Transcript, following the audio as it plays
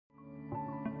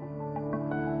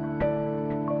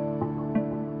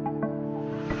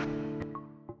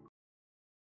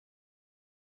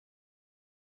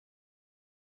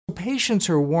Patients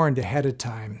are warned ahead of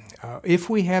time. If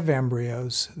we have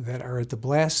embryos that are at the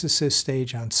blastocyst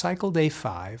stage on cycle day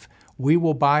 5, we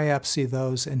will biopsy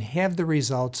those and have the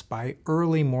results by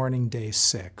early morning day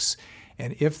 6.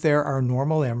 And if there are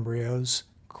normal embryos,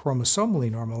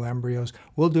 chromosomally normal embryos,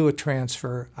 we'll do a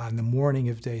transfer on the morning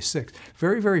of day 6.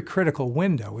 Very, very critical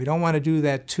window. We don't want to do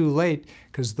that too late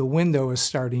because the window is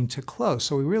starting to close.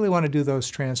 So we really want to do those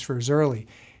transfers early.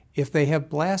 If they have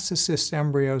blastocyst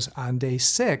embryos on day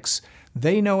 6,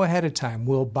 they know ahead of time.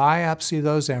 We'll biopsy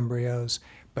those embryos,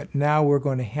 but now we're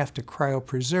going to have to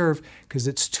cryopreserve because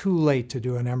it's too late to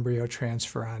do an embryo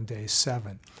transfer on day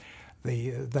 7.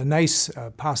 The nice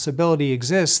possibility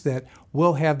exists that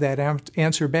we'll have that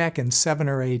answer back in 7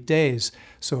 or 8 days.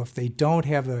 So if they don't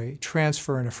have a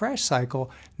transfer in a fresh cycle,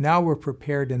 now we're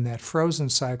prepared in that frozen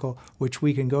cycle, which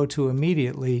we can go to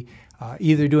immediately,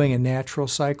 either doing a natural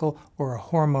cycle or a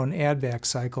hormone add-back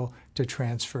cycle to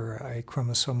transfer a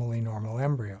chromosomally normal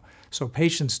embryo. So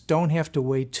patients don't have to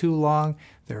wait too long.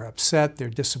 They're upset, they're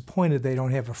disappointed they don't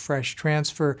have a fresh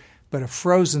transfer, but a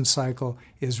frozen cycle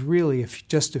is really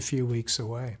just a few weeks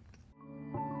away.